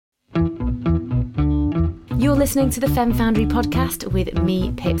listening to the Femme Foundry podcast with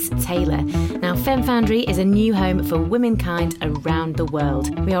me, Pips Taylor. Now, Femme Foundry is a new home for womankind around the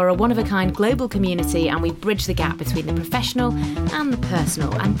world. We are a one-of-a-kind global community and we bridge the gap between the professional and the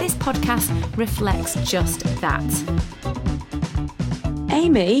personal. And this podcast reflects just that.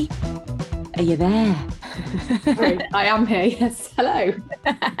 Amy, are you there? I am here, yes. Hello.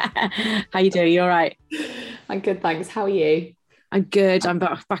 How you doing? You all right? I'm good, thanks. How are you? I'm good. I'm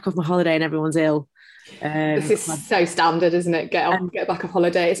back off my holiday and everyone's ill. This is so standard, isn't it? Get back off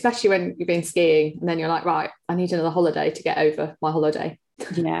holiday, especially when you've been skiing and then you're like, right, I need another holiday to get over my holiday.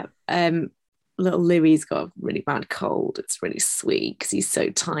 Yeah. Little Louie's got a really bad cold. It's really sweet because he's so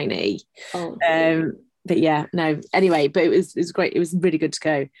tiny. Oh, but yeah, no. Anyway, but it was great. It was really good to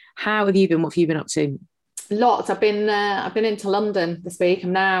go. How have you been? What have you been up to? Lots. I've been into London this week.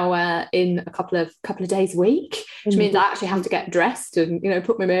 I'm now in a couple of days a week, which means I actually have to get dressed and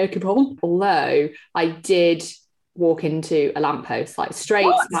put my makeup on. Although I did walk into a lamppost, like straight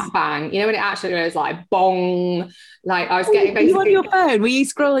smack bang. When it actually goes like bong. Like I was getting basically. Were you on your phone? Were you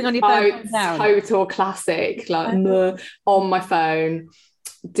scrolling on your phone? Total classic, like on my phone.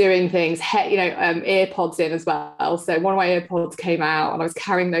 Doing things, earpods in as well. So one of my earpods came out and I was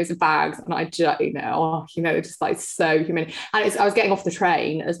carrying those in bags and I just, just like so humid. And I was getting off the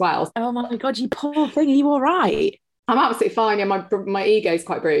train as well. Oh my God, you poor thing. Are you all right? I'm absolutely fine. Yeah, my ego's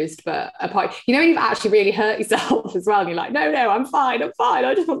quite bruised, but apart, when you've actually really hurt yourself as well, and you're like, no, I'm fine.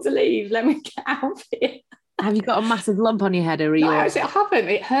 I just want to leave. Let me get out of here. Have you got a massive lump on your head, or are you? No, actually, I haven't.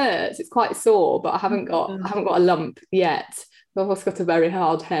 It hurts. It's quite sore, but I haven't got a lump yet. I've also got a very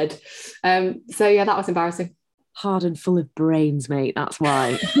hard head. So yeah, that was embarrassing. Hard and full of brains, mate. That's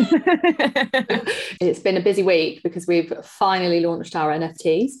why. It's been a busy week because we've finally launched our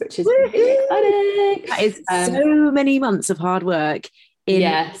NFTs, which is really exciting. That is so many months of hard work in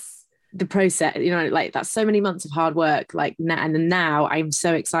the process. That's so many months of hard work. And now I'm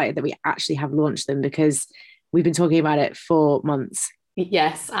so excited that we actually have launched them because we've been talking about it for months.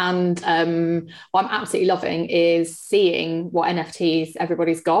 Yes, and what I'm absolutely loving is seeing what NFTs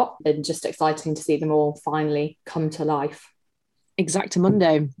everybody's got, and just exciting to see them all finally come to life.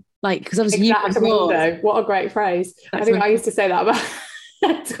 Exactamundo, because obviously Exactamundo. What a great phrase! I think I used to say that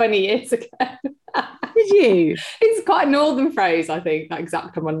about 20 years ago. Did you? It's quite a northern phrase, I think, like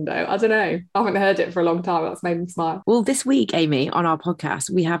exactamundo. I don't know. I haven't heard it for a long time. That's made me smile. Well, this week, Amy, on our podcast,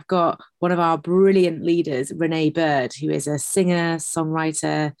 we have got one of our brilliant leaders, Renee Bird, who is a singer,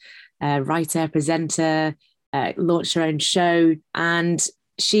 songwriter, writer, presenter, launched her own show. And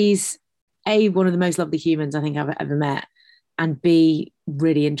she's one of the most lovely humans I think I've ever met, and B,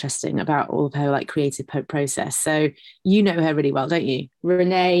 really interesting about all of her creative process. So you know her really well, don't you?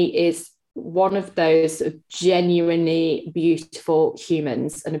 Renee is one of those genuinely beautiful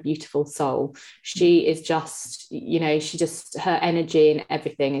humans and a beautiful soul. She is just, her energy and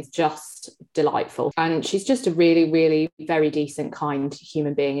everything is just delightful. And she's just a really, really very decent, kind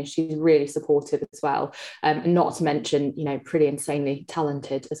human being. And she's really supportive as well. And not to mention, pretty insanely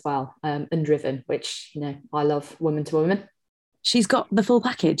talented as well, and driven, which, I love woman to woman. She's got the full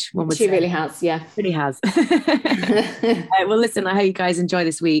package, one would say. She really has, yeah. Really has. Well, listen, I hope you guys enjoy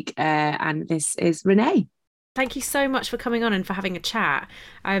this week. And this is Renee. Thank you so much for coming on and for having a chat.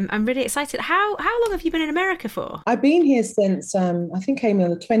 I'm really excited. How long have you been in America for? I've been here since, I think I came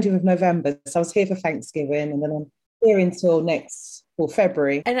on the 20th of November. So I was here for Thanksgiving and then I'm here until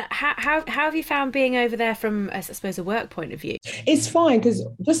February. And how have you found being over there from, I suppose, a work point of view? It's fine because,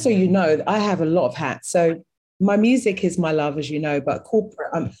 just so you know, I have a lot of hats. So my music is my love, as you know, but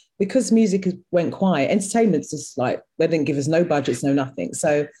corporate, because music went quiet, entertainment's just they didn't give us no budgets, no nothing.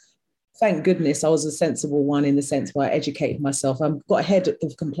 So thank goodness I was a sensible one in the sense where I educated myself. I've got a head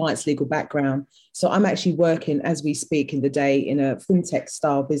of compliance legal background. So I'm actually working as we speak in the day in a fintech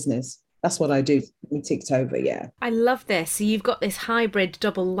style business. That's what I do. We ticked over, yeah. I love this. So you've got this hybrid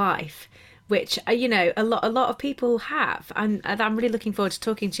double life, which, a lot of people have. And I'm really looking forward to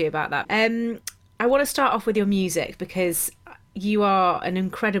talking to you about that. I want to start off with your music because you are an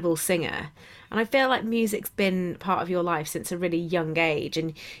incredible singer. And I feel like music's been part of your life since a really young age.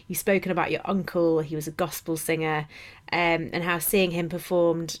 And you've spoken about your uncle, he was a gospel singer, and how seeing him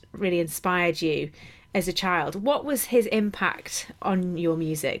performed really inspired you as a child. What was his impact on your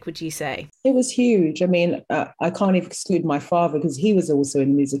music, would you say? It was huge. I mean, I can't even exclude my father because he was also in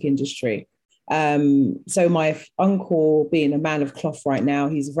the music industry. So my uncle, being a man of cloth right now,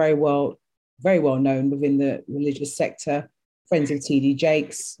 he's very well known within the religious sector, friends of T.D.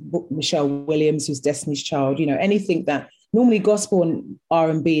 Jakes, Michelle Williams, who's Destiny's Child, anything that normally gospel and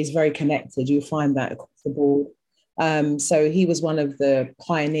R&B is very connected. You'll find that across the board. So he was one of the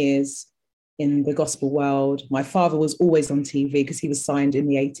pioneers in the gospel world. My father was always on TV because he was signed in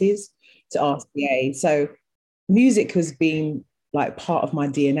the 80s to RCA. So music has been like part of my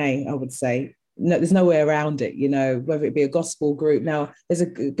DNA, I would say. No, there's no way around it, whether it be a gospel group. Now, there's a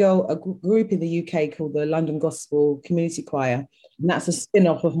group in the UK called the London Gospel Community Choir, and that's a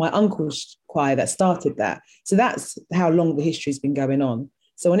spin-off of my uncle's choir that started that. So that's how long the history's been going on.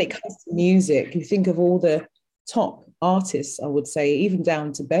 So when it comes to music, you think of all the top artists, I would say, even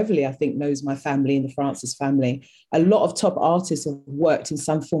down to Beverly, I think knows my family and the Francis family. A lot of top artists have worked in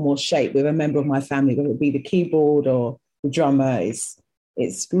some form or shape with a member of my family, whether it be the keyboard or the drummer.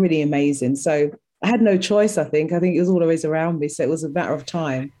 It's really amazing. So I had no choice, I think. I think it was always around me. So it was a matter of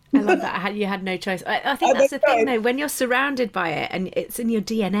time. I love that. You had no choice. I think that's the thing, though, when you're surrounded by it and it's in your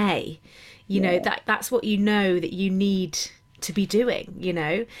DNA, that's what that you need to be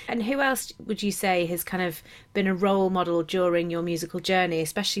doing. And who else would you say has kind of been a role model during your musical journey,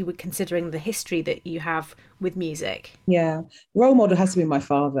 especially with considering the history that you have with music? Yeah, role model has to be my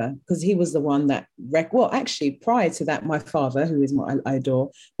father, because he was the one that actually prior to that, my father, who is I adore,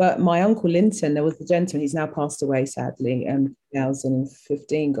 but my uncle Linton, there was a gentleman, he's now passed away sadly,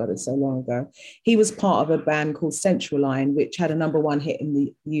 2015, God, it's so long ago. He was part of a band called Central Line, which had a #1 hit in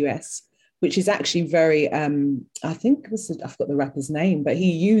the US, which is actually very, I think I've got the rapper's name, but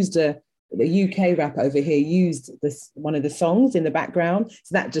he used the UK rapper over here used one of the songs in the background.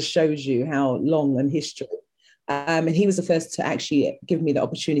 So that just shows you how long and history. And he was the first to actually give me the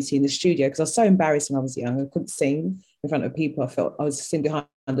opportunity in the studio, because I was so embarrassed when I was young. I couldn't sing in front of people. I felt I was sitting behind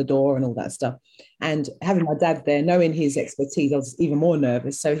the door and all that stuff. And having my dad there, knowing his expertise, I was even more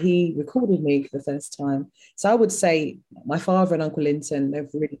nervous. So he recorded me for the first time. So I would say my father and Uncle Linton, they've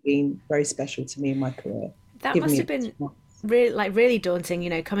really been very special to me in my career. That must have been really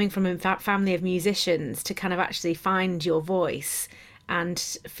daunting, coming from a family of musicians, to kind of actually find your voice and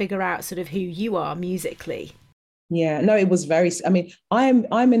figure out sort of who you are musically. Yeah, no, it was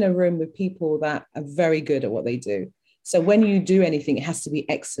I'm in a room with people that are very good at what they do. So when you do anything, it has to be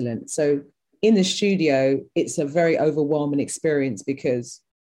excellent. So in the studio, it's a very overwhelming experience, because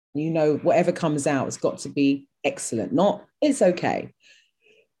whatever comes out, it's got to be excellent. Not it's okay.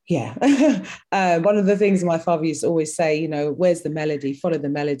 Yeah. One of the things my father used to always say, where's the melody? Follow the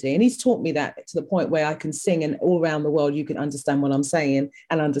melody. And he's taught me that to the point where I can sing, and all around the world, you can understand what I'm saying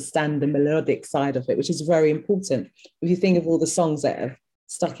and understand the melodic side of it, which is very important. If you think of all the songs that have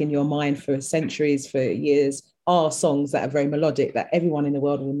stuck in your mind for centuries, for years, are songs that are very melodic that everyone in the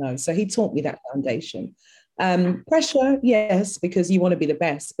world will know. So he taught me that foundation. Pressure, yes, because you want to be the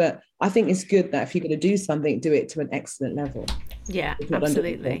best. But I think it's good that if you're going to do something, do it to an excellent level. Yeah,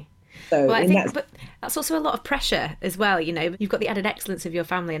 absolutely. So well, I think, but that's also a lot of pressure as well. You've got the added excellence of your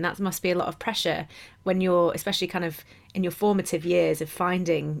family, and that must be a lot of pressure when you're, especially kind of in your formative years of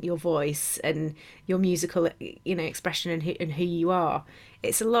finding your voice and your musical, expression and who you are.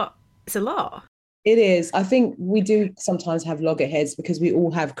 It's a lot. It's a lot. It is. I think we do sometimes have loggerheads because we all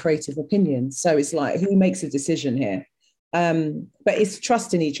have creative opinions. So it's like, who makes a decision here? But it's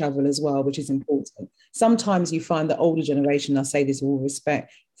trusting each other as well, which is important. Sometimes you find the older generation, I say this with all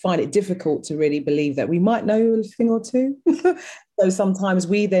respect, find it difficult to really believe that we might know a thing or two. So sometimes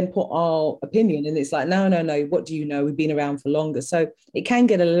we then put our opinion, and it's like, no, what do you know? We've been around for longer. So it can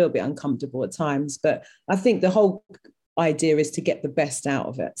get a little bit uncomfortable at times. But I think the whole idea is to get the best out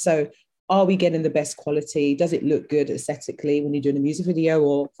of it. So are we getting the best quality? Does it look good aesthetically when you're doing a music video,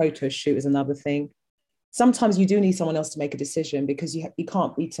 or photo shoot is another thing? Sometimes you do need someone else to make a decision, because you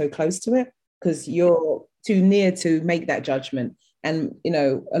can't be so close to it, because you're too near to make that judgment. And,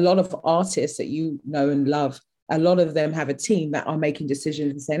 a lot of artists that and love, a lot of them have a team that are making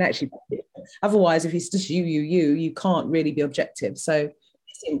decisions and saying, actually, otherwise, if it's just you can't really be objective. So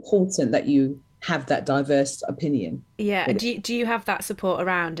it's important that you have that diverse opinion. Yeah. Do you have that support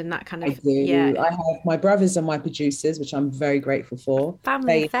around, and that kind of? I do. Yeah. I have my brothers and my producers, which I'm very grateful for.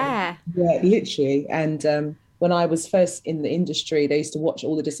 Family affair. Yeah, literally. And when I was first in the industry, they used to watch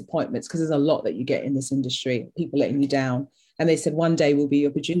all the disappointments, because there's a lot that you get in this industry, people letting you down. And they said, one day we'll be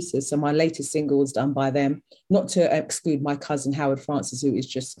your producers. So my latest single was done by them, not to exclude my cousin, Howard Francis, who is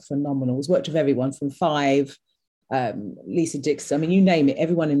just phenomenal. He's worked with everyone from Five, Lisa Dixon, I mean, you name it,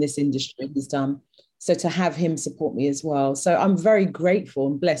 everyone in this industry he's done. So to have him support me as well. So I'm very grateful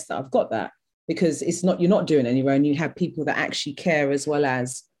and blessed that I've got that, because you're not doing it anywhere, and you have people that actually care as well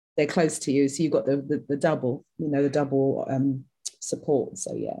as they're close to you. So you've got the double, the double support.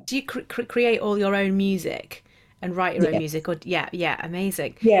 So yeah. Do you create all your own music? and write your own Yeah. music, or yeah,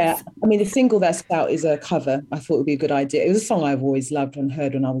 amazing. Yeah, I mean, the single that's out is a cover. I thought it would be a good idea. It was a song I've always loved and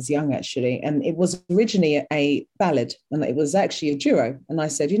heard when I was young, actually. And it was originally a ballad, and it was actually a duo. And I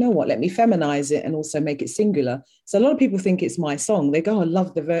said, you know what, let me feminize it and also make it singular. So a lot of people think it's my song. They go, oh, I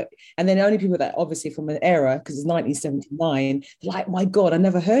love the And then the only people that obviously from an era, because it's 1979, like, my God, I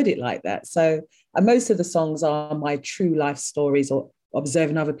never heard it like that. So most of the songs are my true life stories or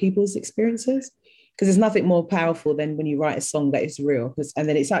observing other people's experiences, because there's nothing more powerful than when you write a song that is real, and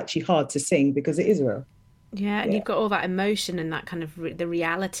then it's actually hard to sing because it is real. Yeah, and Yeah, you've got all that emotion and that kind of the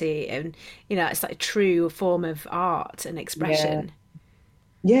reality, and it's like a true form of art and yeah, expression.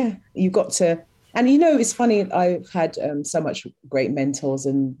 yeah, you've got to. And it's funny, I've had so much great mentors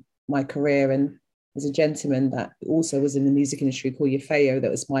in my career, and there's a gentleman that also was in the music industry called Yefeo,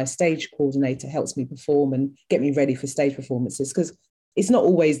 that was my stage coordinator, helps me perform and get me ready for stage performances, because it's not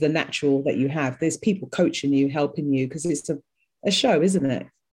always the natural that you have. There's people coaching you, helping you, because it's a show, isn't it?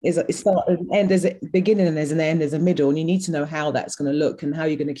 It's start and end. There's a beginning and there's an end, there's a middle, and you need to know how that's going to look and how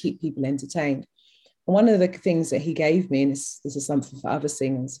you're going to keep people entertained. And one of the things that he gave me, and this is something for other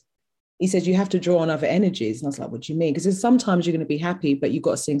singers, he said, you have to draw on other energies. And I was like, what do you mean? Because sometimes you're going to be happy, but you've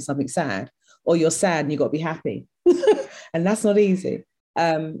got to sing something sad, or you're sad and you've got to be happy. And that's not easy.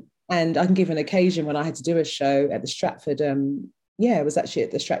 And I can give an occasion when I had to do a show at the Stratford. Yeah, it was actually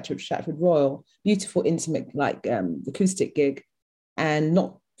at the Stratford Royal, beautiful, intimate, like acoustic gig. And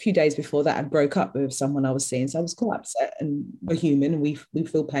not a few days before that, I broke up with someone I was seeing. So I was quite upset, and we're human and we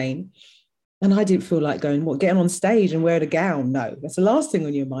feel pain. And I didn't feel like getting on stage and wearing a gown. No, that's the last thing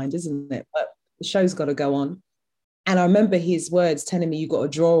on your mind, isn't it? But the show's got to go on. And I remember his words telling me, you got to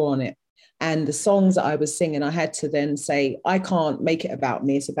draw on it. And the songs that I was singing, I had to then say, I can't make it about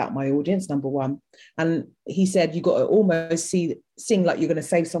me. It's about my audience, number one. And he said, you got to almost sing like you're going to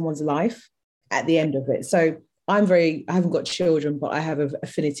save someone's life at the end of it. So I haven't got children, but I have an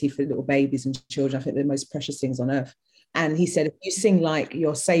affinity for little babies and children. I think they're the most precious things on earth. And he said, if you sing like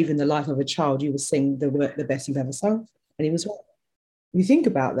you're saving the life of a child, you will sing the best you've ever sung. And he was right. You think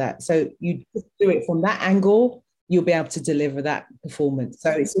about that. So you do it from that angle, you'll be able to deliver that performance.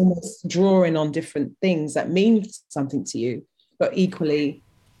 So it's almost drawing on different things that mean something to you, but equally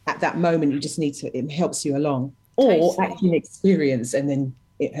at that moment, you just need to, it helps you along, or Totally. actually an experience and then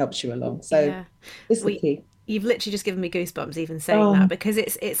it helps you along. So Yeah. it's the We key. You've literally just given me goosebumps even saying that, Oh, because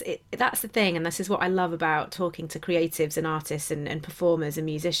that's the thing, and this is what I love about talking to creatives and artists and performers and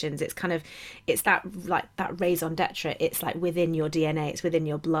musicians. It's kind of it's that, like, that raison d'etre. It's like within your DNA, it's within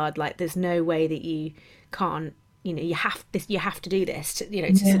your blood. Like, there's no way that you can't, you have to do this to, to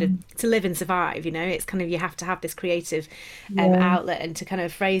yeah, sort of to live and survive. It's kind of, you have to have this creative yeah. outlet, and to kind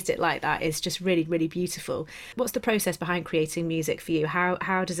of phrase it like that is just really, really beautiful. What's the process behind creating music for you?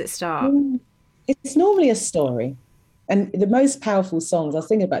 How does it start? Mm. It's normally a story. And the most powerful songs I was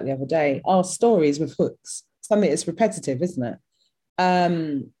thinking about the other day are stories with hooks, something that's repetitive, isn't it?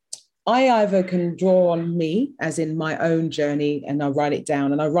 Um, I either can draw on me, as in my own journey, and I write it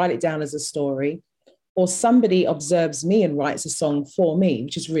down, and I write it down as a story, or somebody observes me and writes a song for me,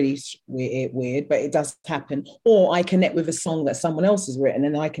 which is really weird, but it does happen. Or I connect with a song that someone else has written,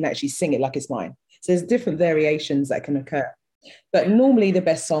 and I can actually sing it like it's mine. So there's different variations that can occur. But normally the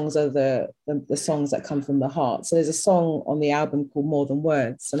best songs are the songs that come from the heart. So there's a song on the album called More Than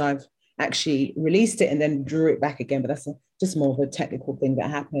Words, and I've actually released it and then drew it back again. But that's just more of a technical thing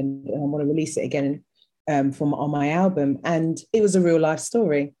that happened, and I want to release it again from on my album. And it was a real life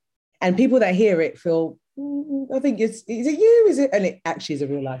story, and people that hear it feel, I think is it you? Is it? And it actually is a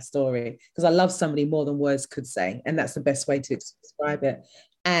real life story, because I love somebody more than words could say, and that's the best way to describe it.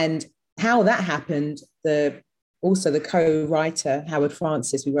 And how that happened, the co-writer Howard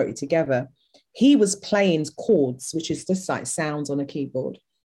Francis, we wrote it together. He was playing chords, which is just like sounds on a keyboard,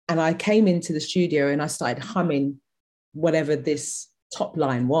 and I came into the studio and I started humming whatever this top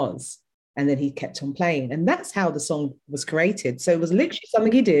line was, and then he kept on playing, and that's how the song was created. So it was literally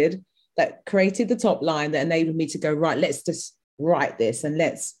something he did that created the top line that enabled me to go, right, let's just write this,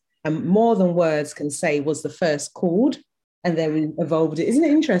 and More Than Words Can Say was the first chord, and then we evolved it. Isn't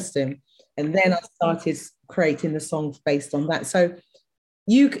it interesting? And then I started creating the songs based on that. So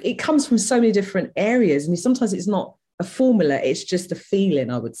it comes from so many different areas. I mean, sometimes it's not a formula, it's just a feeling,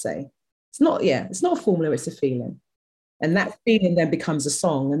 I would say. It's not a formula, it's a feeling. And that feeling then becomes a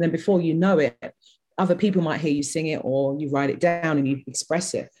song. And then before you know it, other people might hear you sing it, or you write it down and you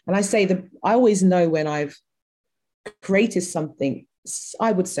express it. And I always know when I've created something,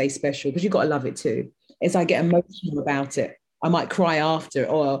 I would say special, because you've got to love it too, is I get emotional about it. I might cry after,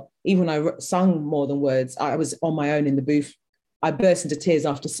 or even when I sung More Than Words, I was on my own in the booth. I burst into tears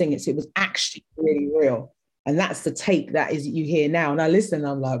after singing it. So it was actually really real. And that's the take that is you hear now. And I listen and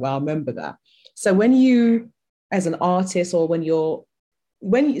I'm like, well, I remember that. So when you, as an artist, or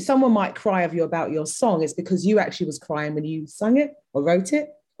when someone might cry of you about your song, it's because you actually was crying when you sung it or wrote it,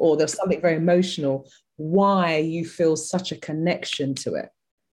 or there's something very emotional, why you feel such a connection to it.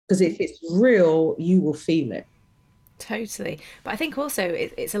 Because if it's real, you will feel it. Totally. But I think also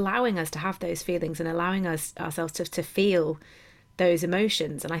it's allowing us to have those feelings and allowing us ourselves to feel those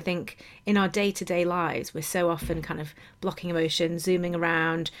emotions. And I think in our day-to-day lives, we're so often kind of blocking emotions, zooming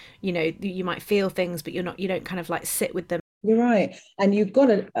around. You might feel things, but you don't kind of like sit with them. You're right. And you've got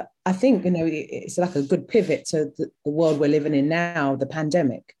to, I think, it's like a good pivot to the world we're living in now, the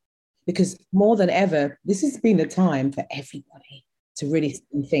pandemic, because more than ever, this has been a time for everybody to really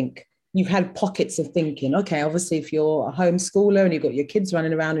think. You've had pockets of thinking. Okay, obviously, if you're a homeschooler and you've got your kids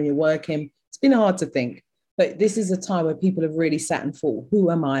running around and you're working, it's been hard to think. But this is a time where people have really sat and thought, who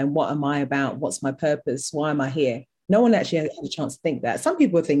am I and what am I about? What's my purpose? Why am I here? No one actually had a chance to think that. Some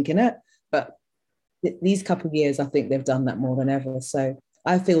people are thinking it, but these couple of years, I think they've done that more than ever. So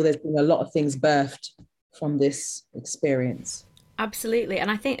I feel there's been a lot of things birthed from this experience. Absolutely. And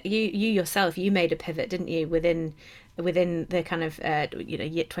I think you yourself, you made a pivot, didn't you, within the kind of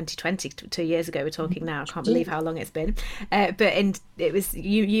year 2020, 2 years ago we're talking now. I can't believe how long it's been. It was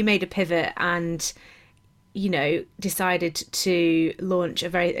you made a pivot and decided to launch a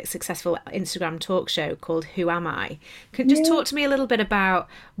very successful Instagram talk show called Who Am I? Can you just talk to me a little bit about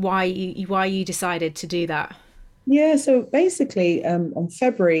why you decided to do that? Yeah, so basically on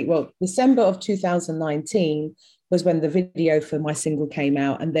December of 2019 was when the video for my single came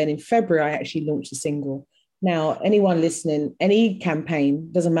out. And then in February, I actually launched a single. Now, anyone listening, any campaign,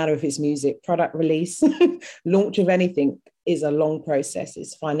 doesn't matter if it's music, product release, launch of anything is a long process.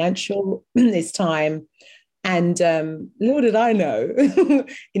 It's financial, it's time. And little did I know,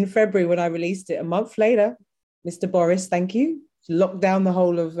 in February when I released it, a month later, Mr. Boris, thank you, locked down the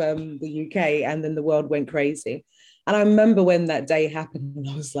whole of the UK, and then the world went crazy. And I remember when that day happened, and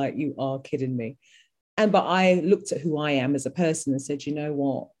I was like, you are kidding me. But I looked at who I am as a person and said, you know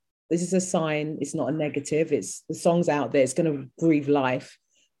what? This is a sign. It's not a negative. It's the song's out there. It's going to breathe life.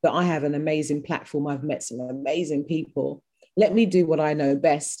 But I have an amazing platform. I've met some amazing people. Let me do what I know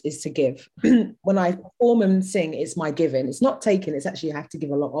best is to give. When I perform and sing, it's my giving. It's not taking. It's actually, you have to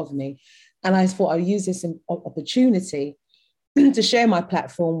give a lot of me. And I thought I'll use this opportunity to share my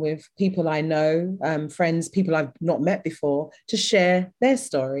platform with people I know, friends, people I've not met before, to share their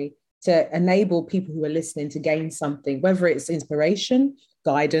story, to enable people who are listening to gain something, whether it's inspiration,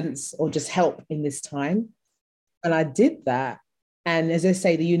 guidance, or just help in this time. And I did that. And as I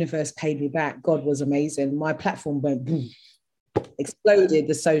say, the universe paid me back. God was amazing. My platform went boom, exploded,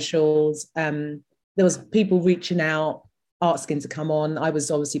 the socials. There was people reaching out, asking to come on. I was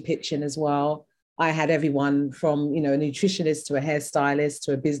obviously pitching as well. I had everyone from, a nutritionist to a hairstylist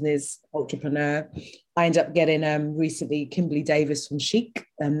to a business entrepreneur. I ended up getting recently Kimberly Davis from Chic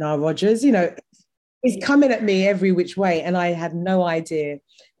and Nile Rodgers, it's coming at me every which way. And I had no idea.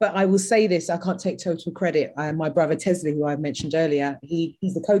 But I will say this, I can't take total credit. My brother Tesley, who I mentioned earlier,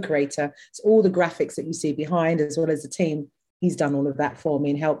 he's the co-creator. So all the graphics that you see behind, as well as the team, he's done all of that for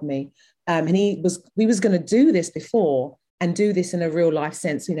me and helped me. And we was going to do this before and do this in a real life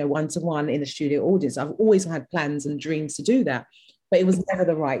sense, one-to-one in a studio audience. I've always had plans and dreams to do that, but it was never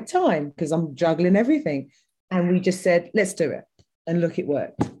the right time because I'm juggling everything. And we just said, let's do it. And look, it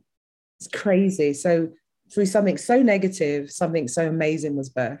worked. It's crazy. So through something so negative, something so amazing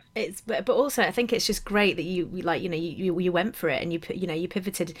was birthed. But also I think it's just great that you went for it and you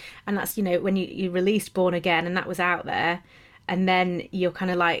pivoted, and that's when you released Born Again and that was out there, and then you're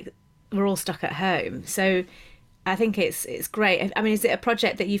kind of like, we're all stuck at home. So I think it's great. I mean, is it a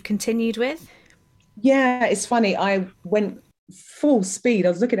project that you've continued with? Yeah, it's funny. I went full speed. I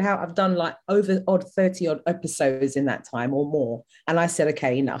was looking at how I've done like over 30 odd episodes in that time or more. And I said,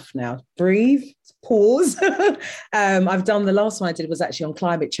 okay, enough now. Breathe, pause. I've done, the last one I did was actually on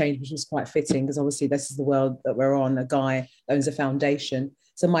climate change, which was quite fitting because obviously this is the world that we're on. A guy owns a foundation.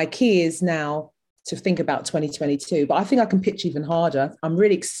 So my key is now to think about 2022, but I think I can pitch even harder. I'm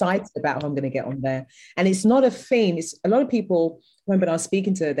really excited about who I'm going to get on there. And it's not a theme. It's a lot of people, when I was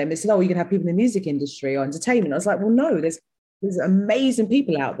speaking to them, they said, oh, you can have people in the music industry or entertainment. I was like, well, no, there's amazing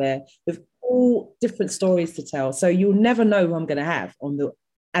people out there with all different stories to tell. So you'll never know who I'm going to have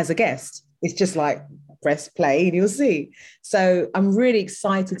as a guest. It's just like press play and you'll see. So I'm really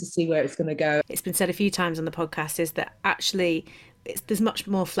excited to see where it's going to go. It's been said a few times on the podcast is that actually there's much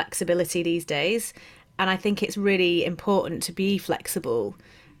more flexibility these days. And I think it's really important to be flexible.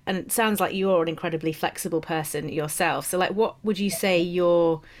 And it sounds like you're an incredibly flexible person yourself. So like, what would you say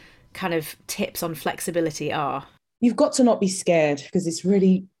your kind of tips on flexibility are? You've got to not be scared, because it's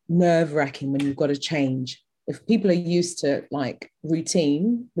really nerve-wracking when you've got to change. If people are used to like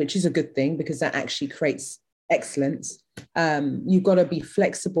routine, which is a good thing because that actually creates excellence, you've got to be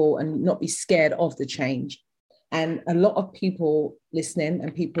flexible and not be scared of the change. And a lot of people listening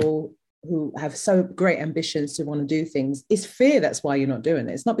and people who have so great ambitions to want to do things, it's fear that's why you're not doing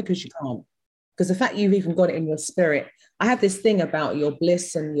it. It's not because you can't. Because the fact you've even got it in your spirit. I have this thing about your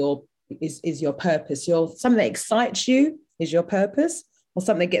bliss and your is your purpose. Something that excites you is your purpose, or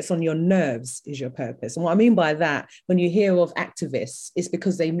something that gets on your nerves is your purpose. And what I mean by that, when you hear of activists, it's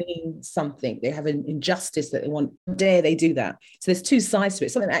because they mean something. They have an injustice that they want. Dare they do that? So there's two sides to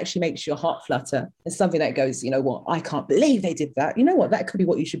it. Something that actually makes your heart flutter, and something that goes, you know what, I can't believe they did that. You know what, that could be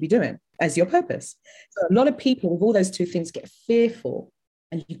what you should be doing as your purpose. So a lot of people with all those two things get fearful,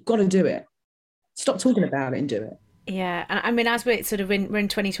 and you've got to do it. Stop talking about it and do it. Yeah, and I mean, as we're sort of we're in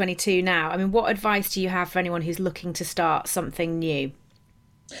 2022 now, I mean, what advice do you have for anyone who's looking to start something new?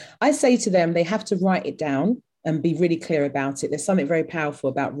 I say to them, they have to write it down and be really clear about it. There's something very powerful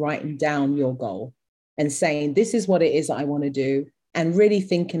about writing down your goal and saying, this is what it is that I want to do. And really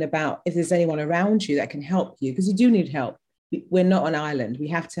thinking about if there's anyone around you that can help you, because you do need help. We're not an island. We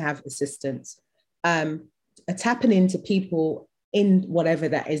have to have assistance. Tapping into people in whatever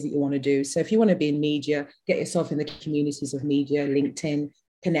that is that you want to do. So if you want to be in media, get yourself in the communities of media, LinkedIn,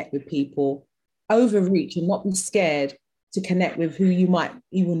 connect with people, overreach and not be scared to connect with who you might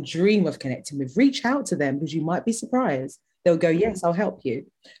even dream of connecting with. Reach out to them because you might be surprised. They'll go, yes, I'll help you.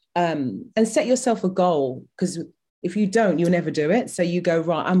 And set yourself a goal, because if you don't, you'll never do it. So you go,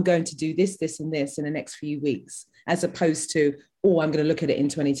 right, I'm going to do this, this, and this in the next few weeks, as opposed to, oh, I'm going to look at it in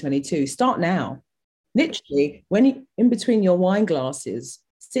 2022. Start now. Literally, when you in between your wine glasses,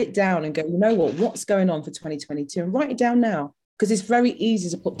 sit down and go, you know what, what's going on for 2022, and write it down now, because it's very easy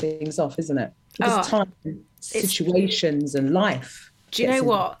to put things off, isn't it? Because time, situations, and life. Do you know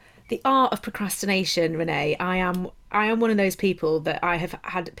what? The art of procrastination, Renee, I am one of those people that I have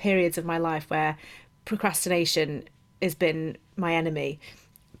had periods of my life where procrastination has been my enemy.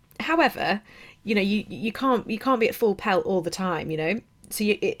 However, you know, you can't be at full pelt all the time, you know. So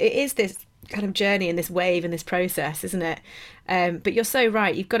it is this kind of journey and this wave and this process, isn't it? But you're so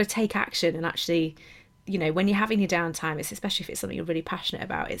right. You've got to take action and actually, you know, when you're having your downtime, it's especially if it's something you're really passionate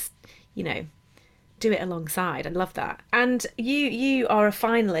about, it's, you know, do it alongside. I love that. And you are a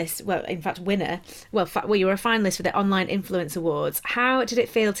finalist, well, in fact, winner. Well, you were a finalist for the Online Influence Awards. How did it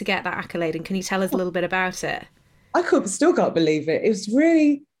feel to get that accolade? And can you tell us a little bit about it? I still can't believe it. It was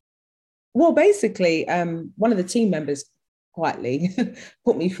really, well, basically, one of the team members quietly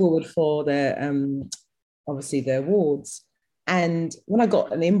put me forward for the obviously the awards. And when I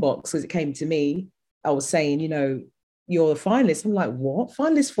got an inbox, because it came to me, I was saying, you know, you're a finalist. I'm like, what?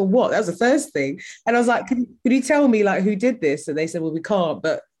 Finalist for what? That was the first thing. And I was like, could you tell me like who did this? And they said, well, we can't,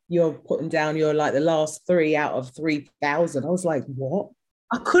 but you're putting down, you're like the last 3 out of 3,000. I was like, what?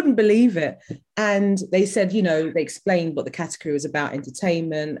 I couldn't believe it. And they said, you know, they explained what the category was about,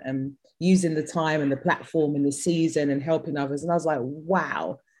 entertainment and using the time and the platform and the season and helping others. And I was like,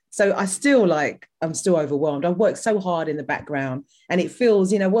 wow. So I'm still overwhelmed. I've worked so hard in the background, and it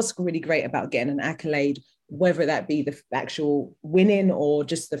feels, you know, what's really great about getting an accolade, whether that be the actual winning or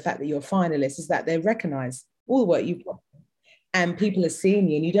just the fact that you're a finalist, is that they recognize all the work you've got. And people are seeing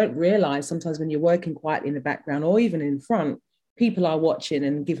you, and you don't realize sometimes when you're working quietly in the background or even in front, people are watching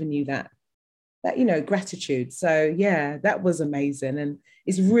and giving you that, you know, gratitude. So yeah, that was amazing. And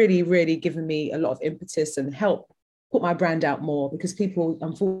it's really, really given me a lot of impetus and help put my brand out more, because people,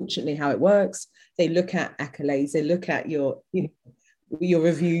 unfortunately, how it works, they look at accolades, they look at your, you know, your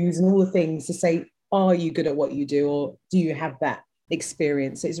reviews and all the things to say, are you good at what you do, or do you have that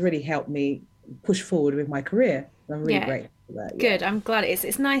experience? So it's really helped me push forward with my career. I'm really grateful for that. Yeah. Good. I'm glad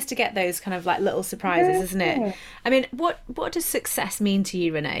it's nice to get those kind of like little surprises, isn't it? I mean, what does success mean to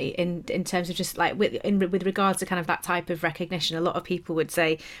you, Renee, in terms of just like with regards to kind of that type of recognition? A lot of people would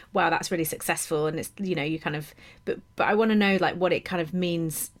say, wow, that's really successful, and it's, you know, you kind of, but I want to know like what it kind of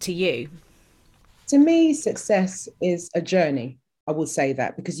means to you. To me, success is a journey. I will say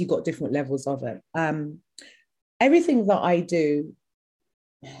that, because you've got different levels of it. Everything that I do,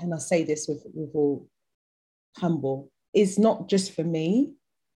 and I say this with all humble, is not just for me.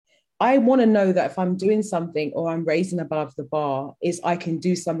 I want to know that if I'm doing something or I'm raising above the bar, is I can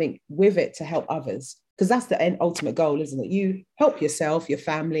do something with it to help others. Because that's the ultimate goal, isn't it? You help yourself, your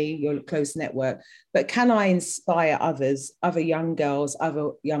family, your close network. But can I inspire others, other young girls,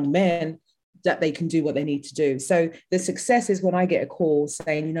 other young men, that they can do what they need to do? So the success is when I get a call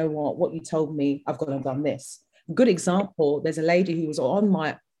saying, you know what you told me, I've gone and done this. A good example, there's a lady who was on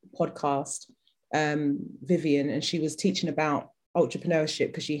my podcast, Vivian, and she was teaching about entrepreneurship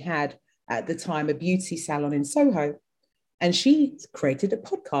because she had at the time a beauty salon in Soho. And she created a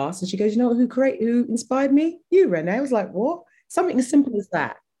podcast and she goes, you know who inspired me? You, Renee. I was like, what? Something as simple as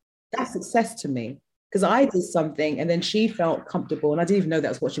that. That's success to me. Because I did something and then she felt comfortable and I didn't even know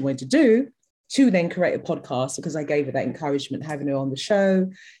that's what she wanted to do. To then create a podcast because I gave her that encouragement, having her on the show.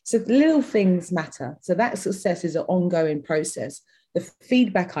 So little things matter. So that success is an ongoing process. The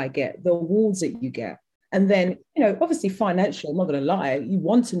feedback I get, the awards that you get, and then, obviously financial, I'm not going to lie, you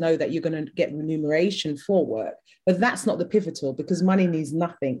want to know that you're going to get remuneration for work, but that's not the pivotal because money means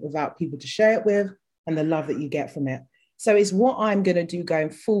nothing without people to share it with and the love that you get from it. So it's what I'm going to do going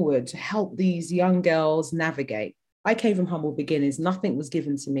forward to help these young girls navigate. I came from humble beginnings. Nothing was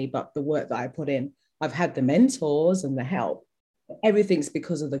given to me but the work that I put in. I've had the mentors and the help. Everything's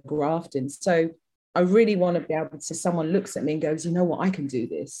because of the grafting. So I really want to be able to, someone looks at me and goes, you know what, I can do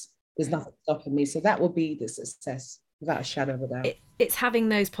this. There's nothing stopping me. So that will be the success without a shadow of a doubt. It's having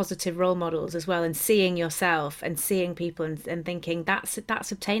those positive role models as well and seeing yourself and seeing people and thinking that's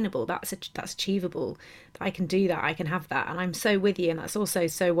obtainable, that's achievable, I can do that, I can have that. And I'm so with you. And that's also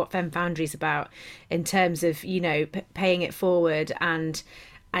so what Femme Foundry is about in terms of, paying it forward and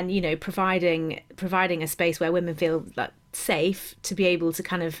providing a space where women feel like safe to be able to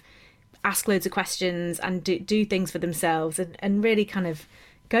kind of ask loads of questions and do things for themselves and really kind of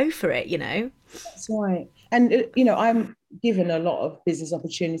go for it, That's right. And, I'm given a lot of business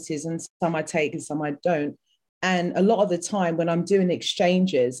opportunities and some I take and some I don't. And a lot of the time when I'm doing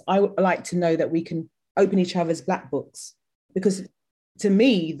exchanges, I would like to know that we can open each other's black books because to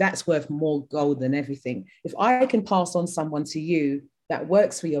me, that's worth more gold than everything. If I can pass on someone to you that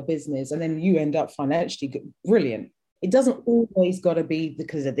works for your business and then you end up financially good, brilliant. It doesn't always got to be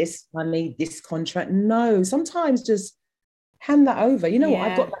because of this money, this contract. No, sometimes just hand that over. You know what?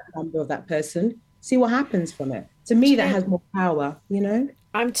 I've got that number of that person. See what happens from it. To me, that has more power,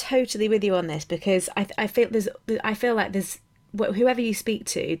 I'm totally with you on this because I feel like there's whoever you speak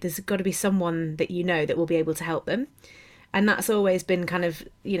to, there's got to be someone that that will be able to help them. And that's always been kind of,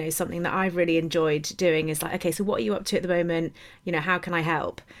 something that I've really enjoyed doing is like, okay, so what are you up to at the moment? How can I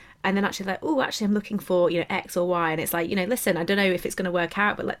help? And then actually I'm looking for, X or Y. And it's like, listen, I don't know if it's going to work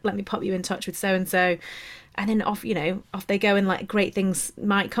out, but let me pop you in touch with so-and-so. And then off they go and like great things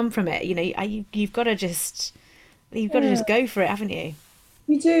might come from it. You've got to just go for it, haven't you?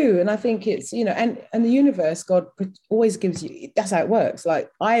 You do. And I think it's, and the universe, God always gives you, that's how it works. Like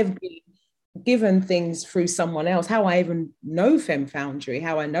I've been given things through someone else, how I even know Femme Foundry,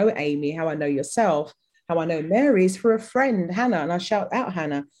 how I know Amy, how I know yourself, how I know Mary is for a friend, Hannah. And I shout out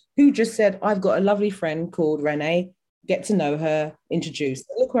Hannah, who just said, I've got a lovely friend called Renee, get to know her, introduce.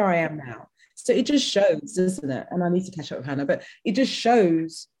 Look where I am now. So it just shows, doesn't it? And I need to catch up with Hannah, but it just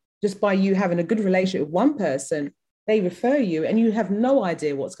shows just by you having a good relationship with one person, they refer you and you have no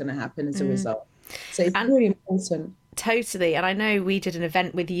idea what's going to happen as a result. So it's really important. Totally. And I know we did an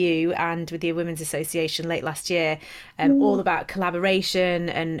event with you and with the Women's Association late last year, all about collaboration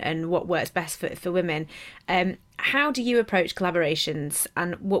and what works best for women. How do you approach collaborations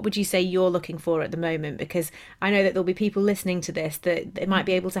and what would you say you're looking for at the moment? Because I know that there'll be people listening to this that they might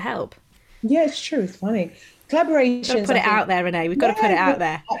be able to help. Yeah, it's true. It's funny. Collaborations. Put it out there, Renee. We've got to put it out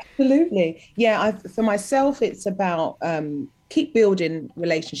there. Absolutely. Yeah. For myself, it's about keep building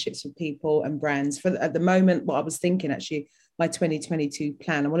relationships with people and brands. At the moment, what I was thinking, actually, my 2022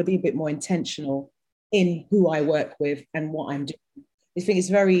 plan, I want to be a bit more intentional in who I work with and what I'm doing. I think it's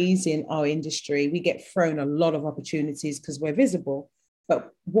very easy in our industry. We get thrown a lot of opportunities because we're visible.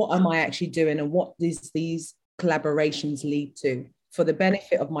 But what am I actually doing and what does these collaborations lead to for the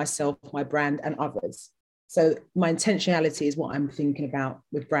benefit of myself, my brand, and others? So my intentionality is what I'm thinking about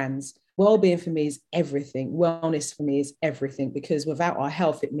with brands. Well-being for me is everything. Wellness for me is everything because without our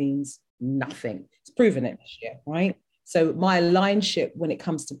health, it means nothing. It's proven it this year, right? So my alignship when it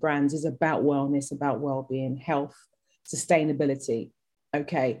comes to brands is about wellness, about well-being, health, sustainability.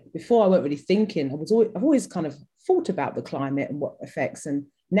 Okay, before I weren't really thinking, I've always kind of thought about the climate and what affects, and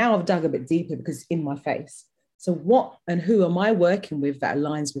now I've dug a bit deeper because it's in my face. So what and who am I working with that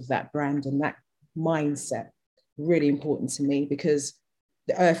aligns with that brand and that mindset? Really important to me because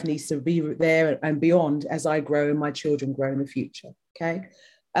the earth needs to be there and beyond as I grow and my children grow in the future. Okay.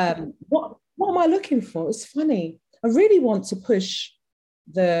 What am I looking for? It's funny. I really want to push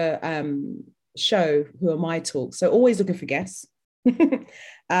the show Who Am I talk. So always looking for guests.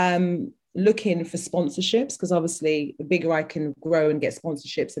 looking for sponsorships, because obviously the bigger I can grow and get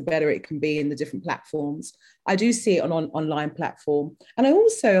sponsorships, the better it can be in the different platforms. I do see it on online platform. And I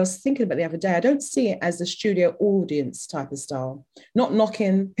was thinking about the other day, I don't see it as a studio audience type of style, not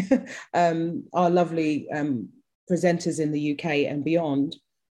knocking our lovely presenters in the UK and beyond.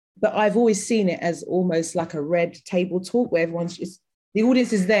 But I've always seen it as almost like a red table talk where everyone's just, the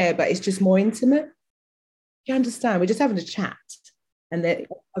audience is there, but it's just more intimate. You understand? We're just having a chat and then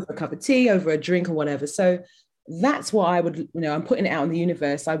over a cup of tea, over a drink or whatever. So that's what I would, I'm putting it out in the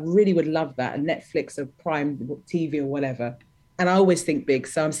universe. I really would love that. A Netflix or Prime TV or whatever. And I always think big.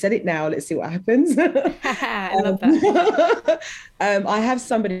 So I'm said it now. Let's see what happens. I love that. I have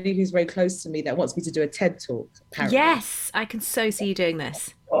somebody who's very close to me that wants me to do a TED talk. Apparently. Yes, I can so see you doing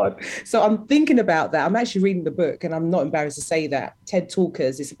this. God. So I'm thinking about that. I'm actually reading the book and I'm not embarrassed to say that. TED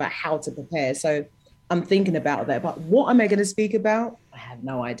Talkers is about how to prepare. So I'm thinking about that. But what am I going to speak about? I have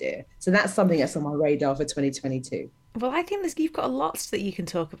no idea. So that's something that's on my radar for 2022. Well, I think you've got lots that you can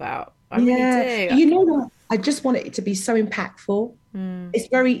talk about. I really do. You know what? I just want it to be so impactful. It's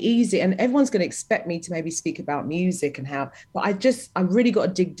very easy. And everyone's going to expect me to maybe speak about music and how, but I really got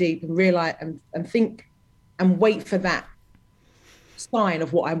to dig deep and realize and think and wait for that sign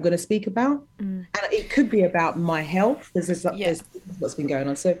of what I'm going to speak about. And it could be about my health. There's what's been going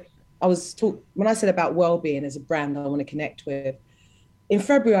on. So when I said about well-being as a brand I want to connect with, in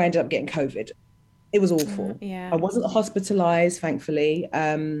February, I ended up getting COVID. It was awful. I wasn't hospitalized, thankfully,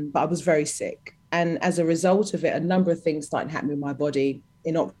 but I was very sick. And as a result of it, a number of things started happening with my body.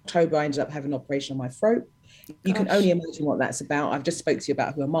 In October, I ended up having an operation on my throat. You can only imagine what that's about. I've just spoke to you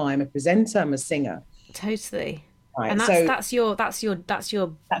about who am I? I'm a presenter, I'm a singer. Totally. Right. And that's your that's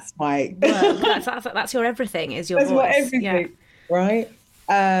my that's your everything, is your that's voice. My everything, right?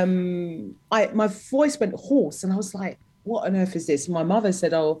 My voice went hoarse and I was like, what on earth is this? My mother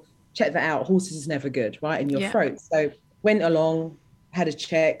said, oh, check that out. Horses is never good, right? In your throat. So went along, had a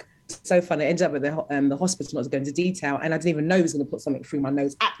check. So funny. I ended up at the hospital, not to go into detail, and I didn't even know he was going to put something through my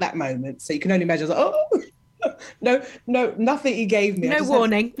nose at that moment. So you can only imagine, I was like, oh, no, nothing he gave me. No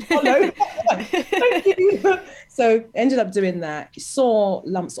warning. Oh, no. Thank you. So ended up doing that. Saw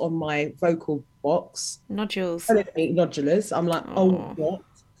lumps on my vocal box. Nodules. Nodulars. I'm like, oh, what?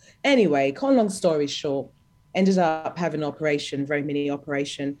 Anyway, cut a long story short, ended up having an operation, very mini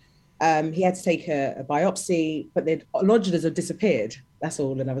operation. He had to take a biopsy, but the nodulars had disappeared. That's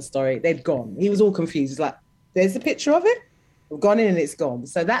all another story. They'd gone. He was all confused. He's like, there's a picture of it. We've gone in and it's gone.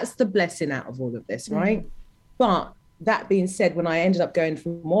 So that's the blessing out of all of this, right? But that being said, when I ended up going for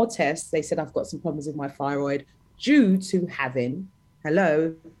more tests, they said I've got some problems with my thyroid due to having,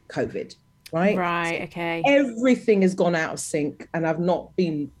 COVID, right? Right, so okay. Everything has gone out of sync and I've not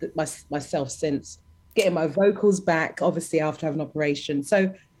been myself since. Getting my vocals back, obviously, after having an operation.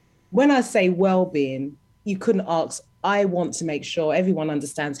 So when I say well-being, you couldn't ask. I want to make sure everyone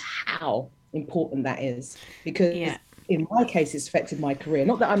understands how important that is, because in my case, it's affected my career.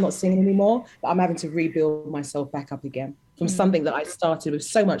 Not that I'm not singing anymore, but I'm having to rebuild myself back up again from something that I started with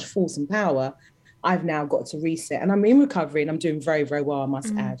so much force and power. I've now got to reset, and I'm in recovery and I'm doing very, very well, I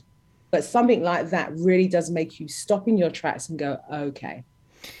must add. But something like that really does make you stop in your tracks and go, okay,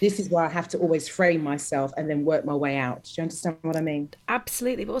 this is where I have to always frame myself and then work my way out. Do you understand what I mean?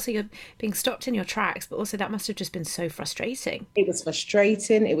 Absolutely. But also you're being stopped in your tracks, but also that must have just been so frustrating. It was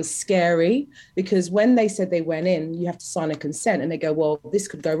frustrating. It was scary because when they said they went in, you have to sign a consent and they go, well, this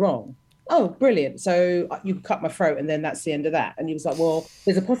could go wrong. Oh, brilliant. So you cut my throat and then that's the end of that. And he was like, well,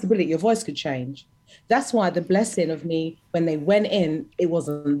 there's a possibility your voice could change. That's why the blessing of me, when they went in, it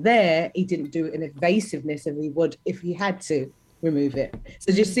wasn't there. He didn't do it in evasiveness and he would if he had to remove it.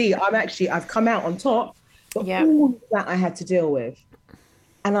 So you see, I've come out on top, but all that I had to deal with.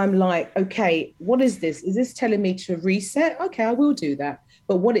 And I'm like, okay, what is this? Is this telling me to reset? Okay, I will do that.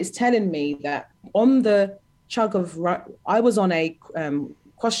 But what it's telling me that on the chug of, I was on a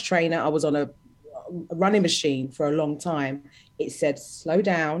cross trainer, I was on a running machine for a long time. It said, slow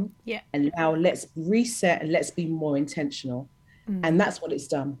down and now let's reset and let's be more intentional. And that's what it's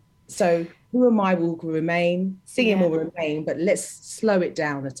done. So who am I will remain, singing will remain, but let's slow it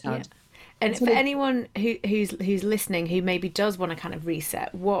down a tad. And for anyone who's listening, who maybe does want to kind of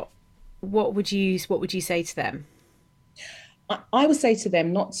reset, what would you say to them? I would say to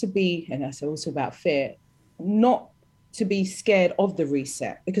them not to be, and that's also about fear, not to be scared of the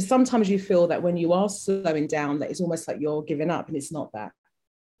reset, because sometimes you feel that when you are slowing down, that it's almost like you're giving up, and it's not that.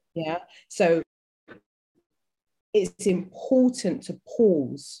 Yeah. So it's important to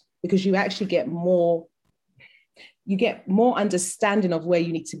pause, because you actually get more understanding of where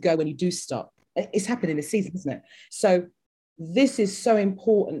you need to go when you do stop. It's happening this season, isn't it? So This is so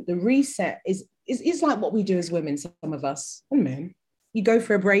important. The reset is like what we do as women, some of us and men. You go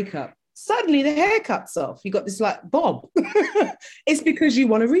for a breakup, suddenly the hair cuts off. You got this like bob. It's because you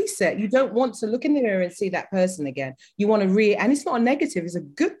want to reset. You don't want to look in the mirror and see that person again. You want to and it's not a negative, it's a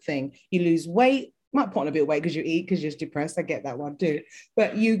good thing. You lose weight, might put on a bit of weight because you eat, because you're depressed. I get that one too.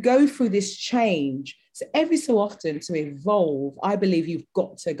 But you go through this change. So every so often to evolve, I believe you've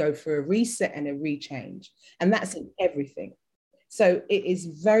got to go for a reset and a rechange. And that's in everything. So it is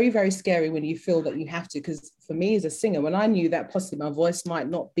very, very scary when you feel that you have to, because for me as a singer, when I knew that possibly my voice might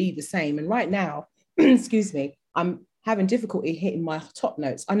not be the same. And right now, excuse me, I'm having difficulty hitting my top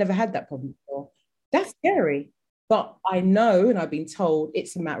notes. I never had that problem before. That's scary. But I know, and I've been told,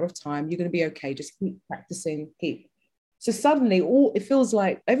 it's a matter of time. You're going to be okay. Just keep practicing, keep. So suddenly, it feels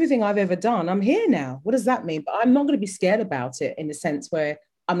like everything I've ever done, I'm here now. What does that mean? But I'm not going to be scared about it in the sense where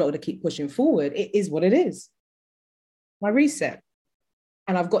I'm not going to keep pushing forward. It is what it is. My reset.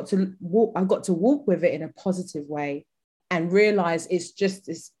 And I've got to walk with it in a positive way and realize it's just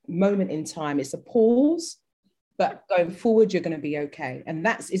this moment in time. It's a pause, but going forward, you're going to be okay. And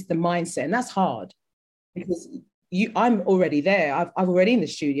is the mindset. And that's hard because I'm already there. I'm already in the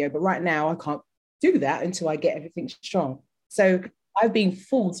studio, but right now I can't do that until I get everything strong. So I've been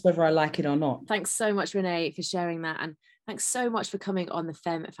forced whether I like it or not. Thanks so much, Renee, for sharing that. And thanks so much for coming on the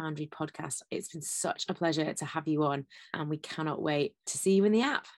Femme Foundry podcast. It's been such a pleasure to have you on, and we cannot wait to see you in the app.